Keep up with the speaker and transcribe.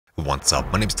What's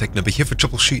up, my name is Technobi here for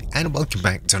Troubleshoot and welcome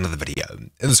back to another video.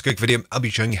 In this quick video, I'll be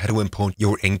showing you how to import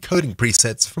your encoding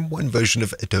presets from one version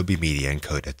of Adobe Media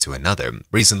Encoder to another.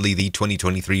 Recently, the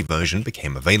 2023 version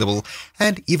became available,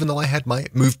 and even though I had my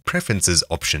Move Preferences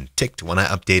option ticked when I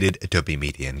updated Adobe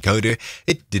Media Encoder,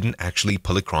 it didn't actually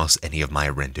pull across any of my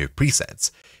render presets.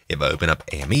 If I open up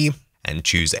AME, and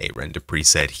choose a render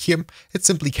preset here, it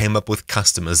simply came up with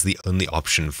custom as the only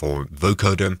option for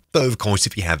vocoder, though of course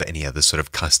if you have any other sort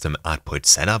of custom output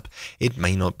set up, it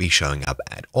may not be showing up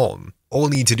at all. All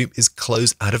you need to do is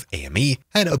close out of AME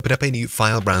and open up a new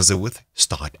file browser with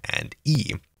Start and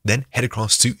E. Then head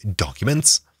across to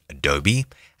Documents, Adobe,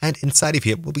 and inside of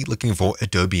here we'll be looking for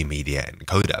Adobe Media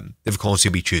Encoder. Of course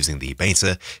you'll be choosing the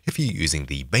beta if you're using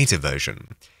the beta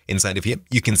version. Inside of here,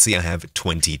 you can see I have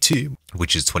 22,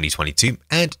 which is 2022,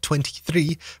 and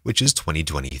 23, which is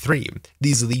 2023.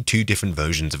 These are the two different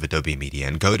versions of Adobe Media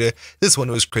Encoder. This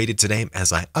one was created today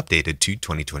as I updated to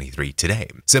 2023 today.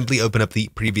 Simply open up the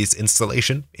previous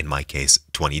installation, in my case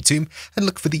 22, and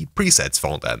look for the presets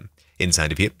folder.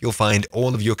 Inside of here, you'll find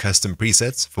all of your custom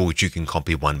presets for which you can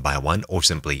copy one by one or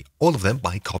simply all of them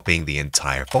by copying the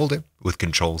entire folder with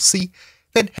Control-C.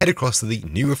 Then head across to the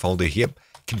newer folder here,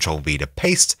 Control-V to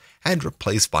paste, and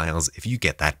replace files if you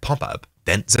get that pop-up.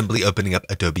 Then simply opening up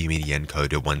Adobe Media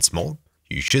Encoder once more,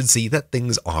 you should see that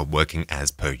things are working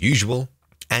as per usual.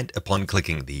 And upon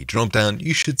clicking the drop-down,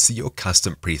 you should see your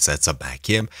custom presets are back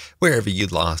here, wherever you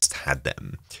last had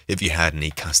them. If you had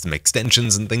any custom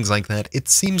extensions and things like that, it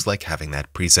seems like having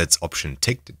that presets option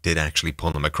ticked did actually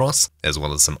pull them across, as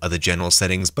well as some other general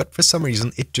settings, but for some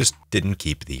reason it just didn't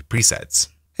keep the presets.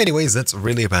 Anyways, that's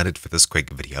really about it for this quick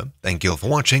video. Thank you all for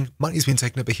watching. My name's been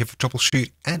Technobi here for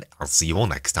Troubleshoot, and I'll see you all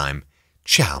next time.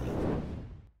 Ciao.